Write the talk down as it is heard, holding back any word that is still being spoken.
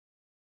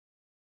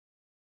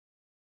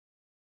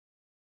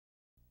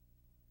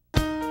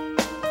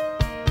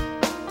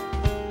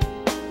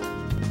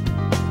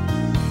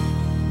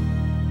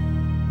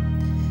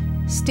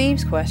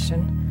Steve's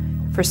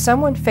question: for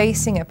someone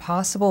facing a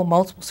possible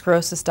multiple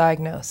sclerosis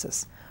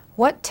diagnosis,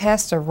 what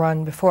tests are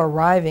run before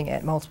arriving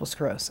at multiple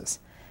sclerosis?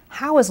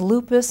 How is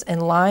lupus and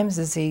Lyme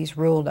disease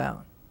ruled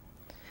out?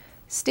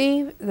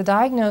 Steve, the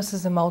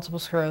diagnosis of multiple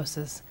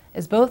sclerosis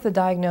is both the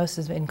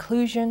diagnosis of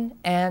inclusion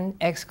and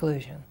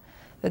exclusion.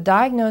 The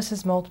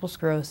diagnosis of multiple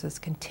sclerosis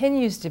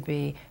continues to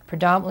be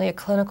predominantly a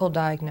clinical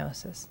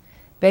diagnosis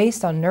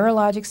based on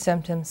neurologic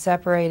symptoms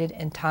separated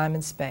in time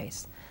and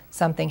space.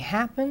 Something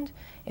happened,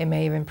 it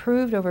may have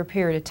improved over a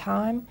period of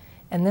time,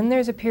 and then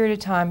there's a period of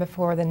time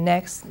before the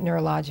next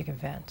neurologic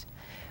event.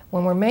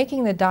 When we're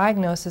making the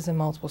diagnosis of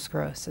multiple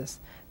sclerosis,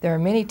 there are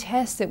many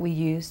tests that we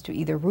use to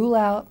either rule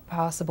out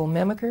possible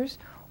mimickers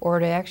or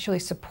to actually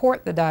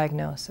support the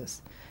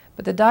diagnosis.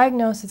 But the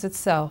diagnosis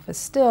itself is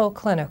still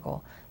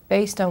clinical,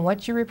 based on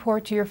what you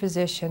report to your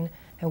physician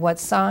and what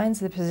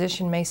signs the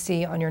physician may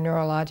see on your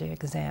neurologic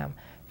exam.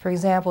 For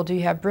example, do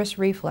you have brisk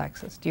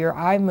reflexes? Do your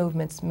eye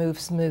movements move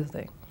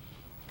smoothly?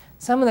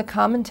 Some of the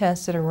common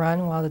tests that are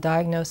run while the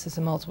diagnosis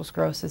of multiple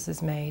sclerosis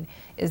is made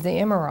is the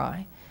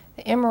MRI.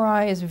 The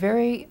MRI is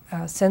very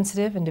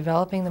sensitive in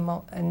developing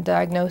and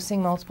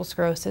diagnosing multiple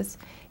sclerosis.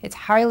 It's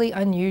highly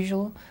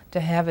unusual to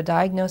have a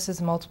diagnosis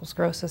of multiple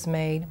sclerosis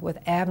made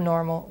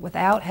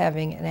without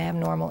having an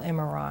abnormal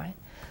MRI.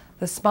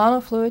 The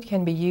spinal fluid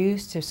can be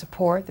used to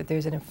support that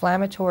there's an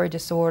inflammatory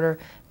disorder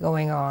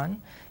going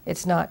on.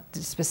 It's not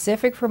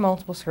specific for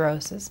multiple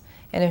sclerosis,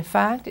 and in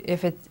fact,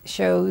 if it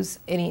shows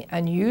any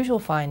unusual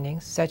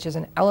findings, such as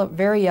a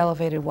very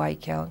elevated white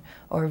count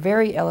or a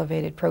very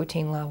elevated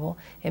protein level,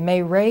 it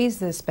may raise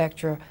the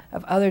spectra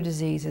of other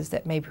diseases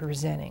that may be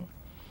presenting.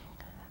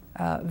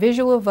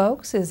 Visual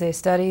Evokes is a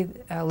study,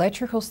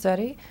 electrical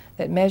study,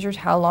 that measures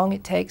how long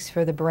it takes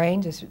for the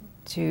brain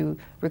to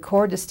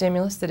record the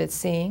stimulus that it's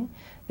seeing.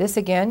 This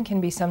again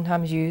can be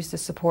sometimes used to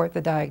support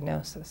the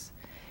diagnosis.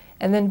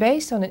 And then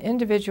based on an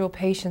individual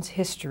patient's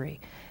history,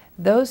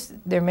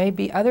 there may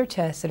be other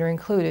tests that are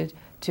included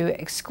to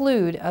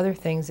exclude other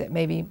things that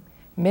may be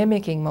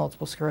mimicking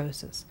multiple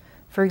sclerosis.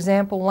 For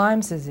example,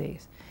 Lyme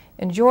disease.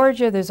 In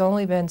Georgia, there's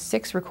only been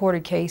 6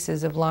 recorded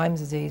cases of Lyme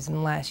disease in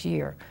the last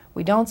year.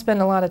 We don't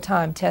spend a lot of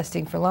time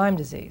testing for Lyme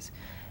disease.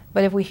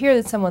 But if we hear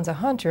that someone's a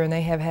hunter and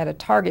they have had a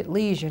target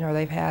lesion or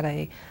they've had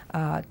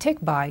a tick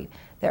bite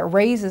that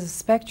raises a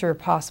specter of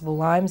possible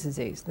Lyme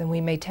disease, then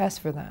we may test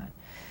for that.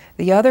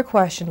 The other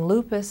question,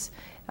 lupus.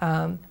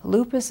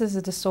 Lupus is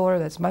a disorder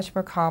that's much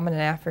more common in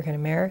African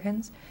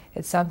Americans.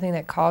 It's something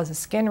that causes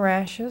skin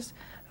rashes.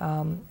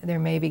 There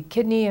may be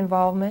kidney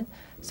involvement.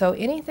 So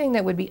anything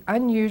that would be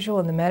unusual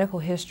in the medical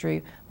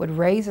history would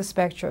raise a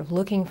specter of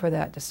looking for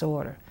that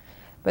disorder.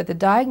 But the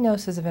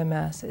diagnosis of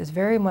MS is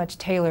very much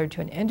tailored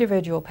to an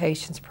individual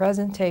patient's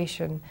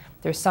presentation,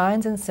 their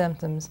signs and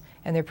symptoms,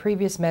 and their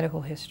previous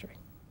medical history.